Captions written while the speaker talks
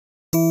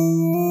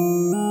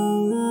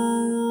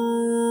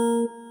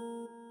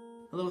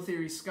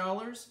theory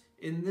scholars.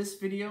 In this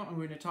video, I'm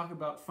going to talk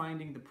about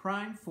finding the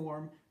prime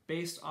form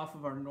based off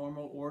of our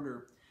normal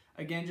order.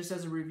 Again, just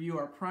as a review,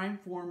 our prime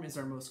form is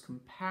our most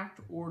compact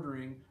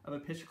ordering of a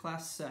pitch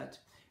class set,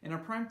 and our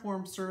prime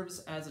form serves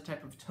as a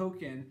type of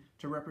token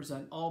to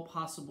represent all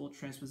possible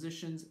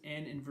transpositions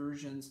and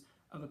inversions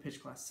of a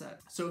pitch class set.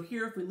 So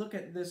here, if we look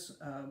at this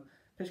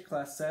pitch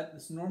class set,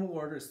 this normal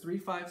order is 3,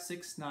 5,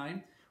 6,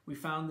 9. We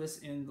found this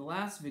in the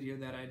last video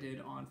that I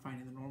did on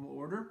finding the normal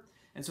order.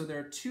 And so there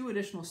are two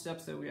additional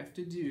steps that we have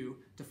to do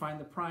to find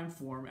the prime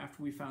form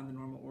after we found the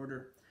normal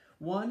order.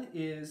 One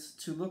is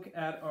to look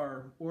at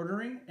our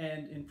ordering,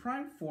 and in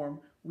prime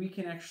form, we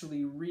can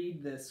actually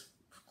read this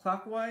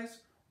clockwise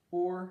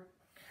or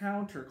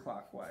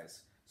counterclockwise.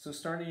 So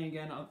starting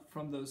again up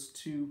from those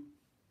two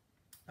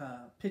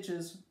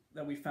pitches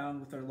that we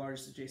found with our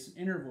largest adjacent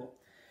interval.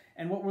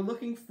 And what we're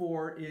looking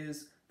for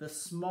is the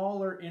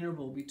smaller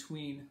interval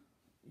between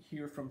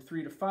here from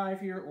 3 to 5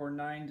 here, or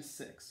 9 to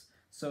 6.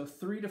 So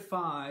 3 to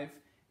 5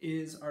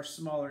 is our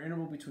smaller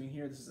interval between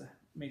here. This is a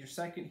major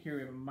second. Here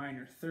we have a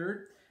minor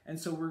third. And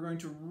so we're going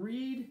to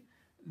read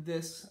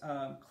this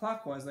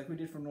clockwise like we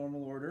did for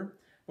normal order,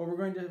 but we're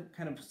going to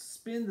kind of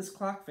spin this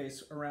clock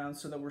face around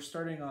so that we're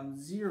starting on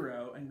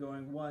 0 and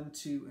going 1,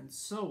 2, and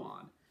so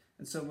on.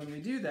 And so when we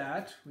do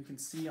that, we can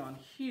see on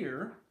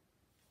here,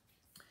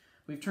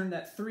 we've turned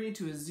that 3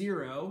 into a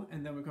 0,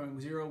 and then we're going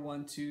 0,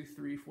 1, 2,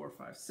 3, 4,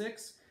 5,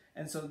 6.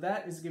 And so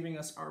that is giving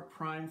us our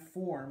prime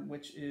form,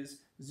 which is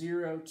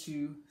 0,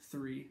 2,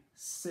 3,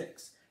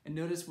 6. And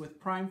notice with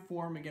prime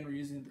form, again, we're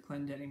using the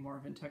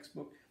Clendenning-Marvin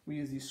textbook, we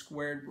use these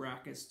squared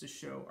brackets to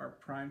show our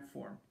prime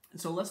form. And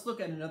so let's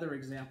look at another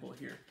example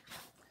here.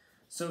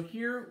 So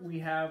here we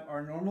have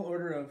our normal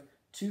order of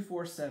 2,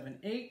 4, 7,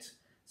 8.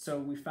 So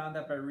we found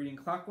that by reading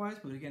clockwise,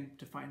 but again,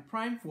 to find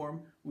prime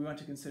form, we want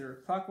to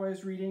consider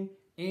clockwise reading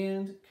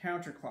and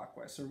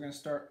counterclockwise. So we're going to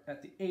start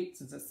at the 8,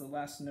 since that's the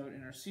last note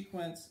in our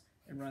sequence,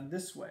 and run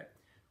this way.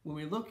 When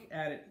we look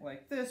at it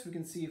like this, we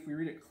can see if we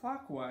read it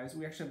clockwise,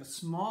 we actually have a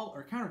small,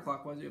 or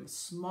counterclockwise, we have a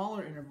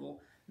smaller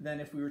interval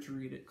than if we were to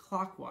read it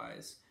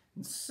clockwise.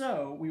 And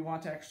so we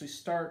want to actually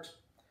start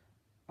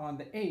on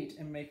the 8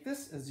 and make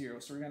this a 0.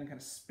 So we're going to kind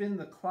of spin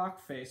the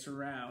clock face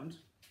around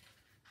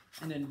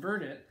and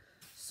invert it.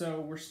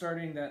 So we're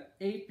starting that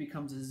 8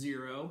 becomes a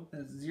 0,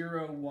 that's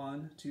 0,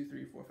 1, 2,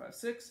 3, 4, 5,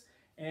 6,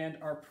 and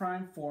our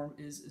prime form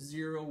is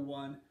 0,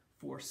 1,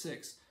 4,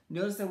 6.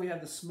 Notice that we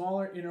have the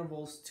smaller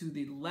intervals to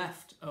the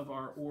left of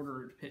our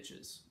ordered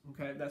pitches.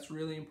 Okay, that's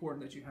really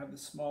important that you have the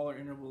smaller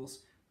intervals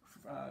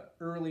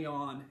early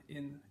on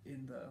in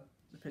the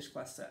pitch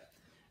class set.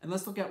 And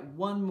let's look at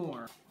one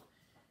more.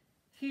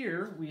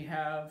 Here we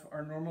have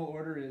our normal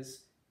order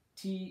is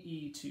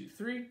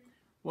TE23.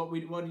 What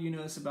do you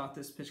notice about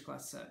this pitch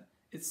class set?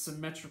 It's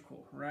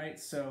symmetrical, right?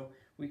 So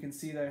we can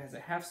see that it has a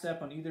half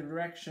step on either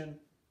direction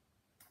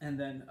and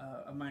then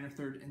a minor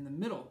third in the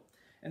middle.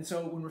 And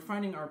so when we're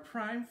finding our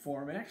prime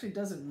form, it actually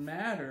doesn't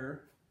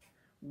matter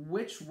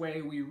which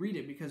way we read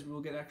it, because we'll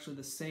get actually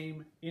the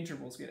same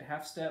intervals. We'll get a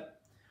half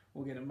step,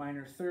 we'll get a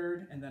minor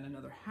third, and then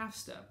another half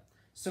step.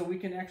 So we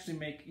can actually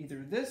make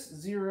either this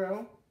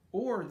 0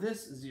 or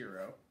this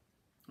 0.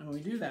 And when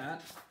we do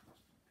that,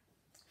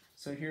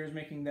 so here's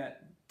making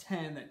that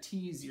 10, that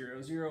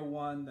T0, 0,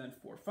 1, then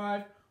 4,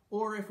 5.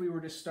 Or if we were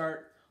to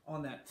start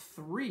on that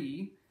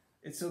 3,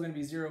 it's still going to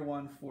be 0,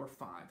 1, 4,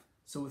 5.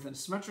 So with a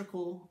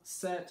symmetrical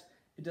set,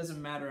 it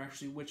doesn't matter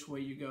actually which way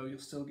you go, you'll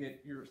still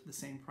get the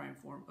same prime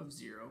form of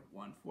 0,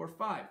 1, 4,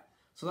 5.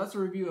 So that's a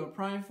review of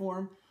prime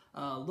form.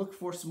 Look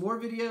for some more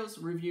videos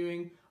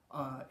reviewing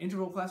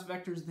interval class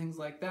vectors and things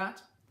like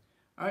that.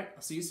 All right,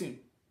 I'll see you soon.